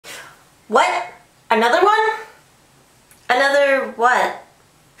What? Another one? Another what?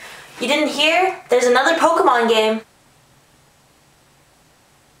 You didn't hear? There's another Pokemon game.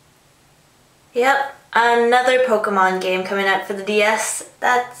 Yep, another Pokemon game coming out for the DS.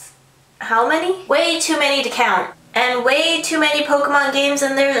 That's how many? Way too many to count. And way too many Pokemon games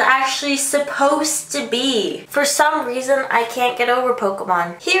than there's actually supposed to be. For some reason, I can't get over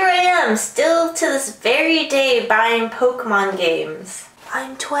Pokemon. Here I am, still to this very day, buying Pokemon games.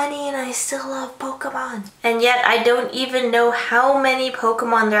 I'm 20 and I still love Pokemon. And yet, I don't even know how many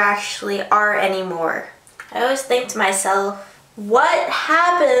Pokemon there actually are anymore. I always think to myself, what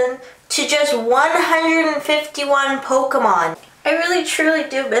happened to just 151 Pokemon? I really truly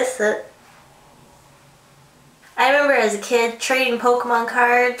do miss it. I remember as a kid trading Pokemon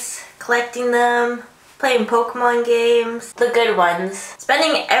cards, collecting them, playing Pokemon games, the good ones.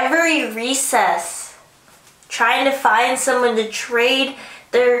 Spending every recess trying to find someone to trade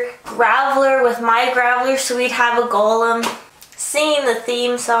their Graveler with my Graveler so we'd have a Golem. Singing the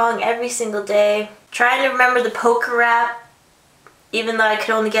theme song every single day. Trying to remember the poker rap, even though I could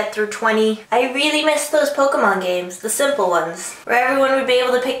only get through 20. I really miss those Pokemon games, the simple ones, where everyone would be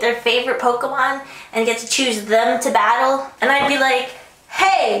able to pick their favorite Pokemon and get to choose them to battle. And I'd be like,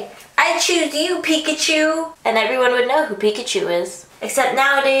 hey, I choose you, Pikachu. And everyone would know who Pikachu is. Except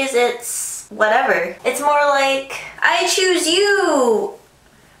nowadays it's whatever. It's more like, I choose you,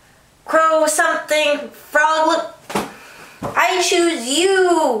 Crow something, Frog, I choose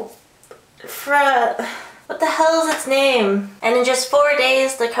you, what the hell is its name? And in just 4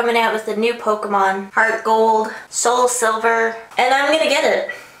 days, they're coming out with a new Pokemon. Heartgold, Soulsilver, and I'm gonna get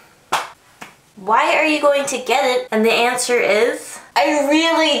it. Why are you going to get it? And the answer is, I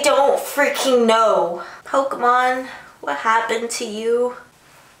really don't freaking know. Pokemon, what happened to you?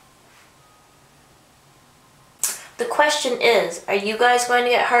 The question is, are you guys going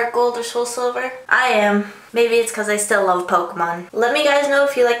to get Heartgold or Soulsilver? I am. Maybe it's because I still love Pokemon. Let me guys know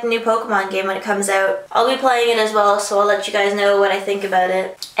if you like the new Pokemon game when it comes out. I'll be playing it as well, so I'll let you guys know what I think about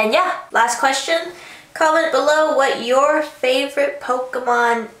it. And yeah, last question. Comment below what your favorite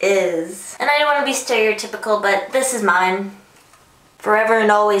Pokemon is. And I don't want to be stereotypical, but this is mine. Forever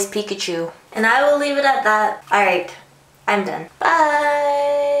and always Pikachu. And I will leave it at that. Alright, I'm done.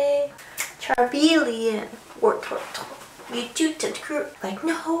 Bye! Charmeleon. You do like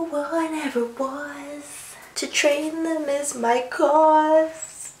no one ever was. To train them is my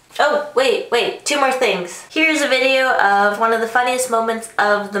cause. Oh, wait, 2 more things. Here's a video of one of the funniest moments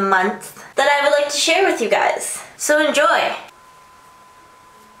of the month that I would like to share with you guys. So enjoy.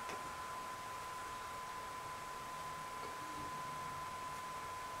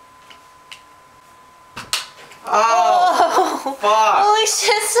 Oh, fuck! Holy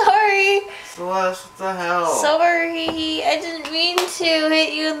shit, sorry! Celeste, what the hell? Sorry, I didn't mean to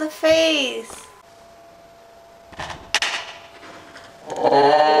hit you in the face.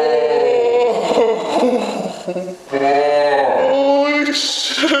 Holy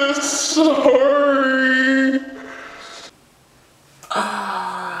shit, sorry!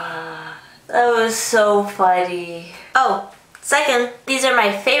 That was so funny. Oh, second, these are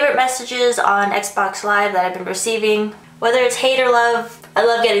my favorite messages on Xbox Live that I've been receiving. Whether it's hate or love, I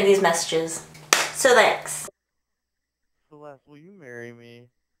love getting these messages. So thanks. Celeste, will you marry me?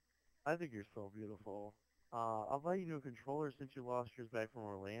 I think you're so beautiful. I'll buy you a new controller since you lost yours back from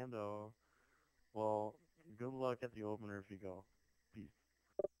Orlando. Well, good luck at the opener if you go. Peace.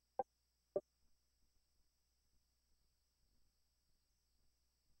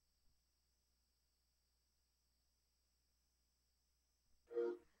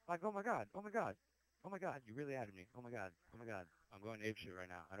 Like, oh my god, oh my god. Oh my god, you really added me. Oh my god, oh my god. I'm going apeshit right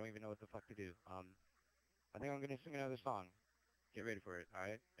now. I don't even know what the fuck to do. I think I'm gonna sing another song. Get ready for it,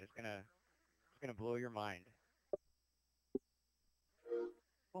 alright? It's gonna blow your mind.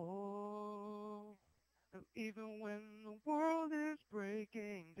 Oh, even when the world is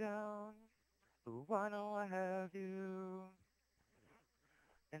breaking down, ooh, I know I have you,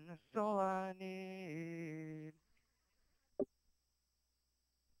 and that's all I need.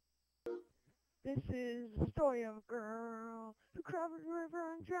 This is the story of a girl who crossed the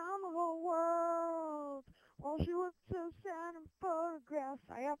river and drowned the whole world. While she was so sad in photographs,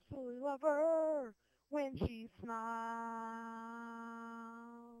 I absolutely love her when she smiles.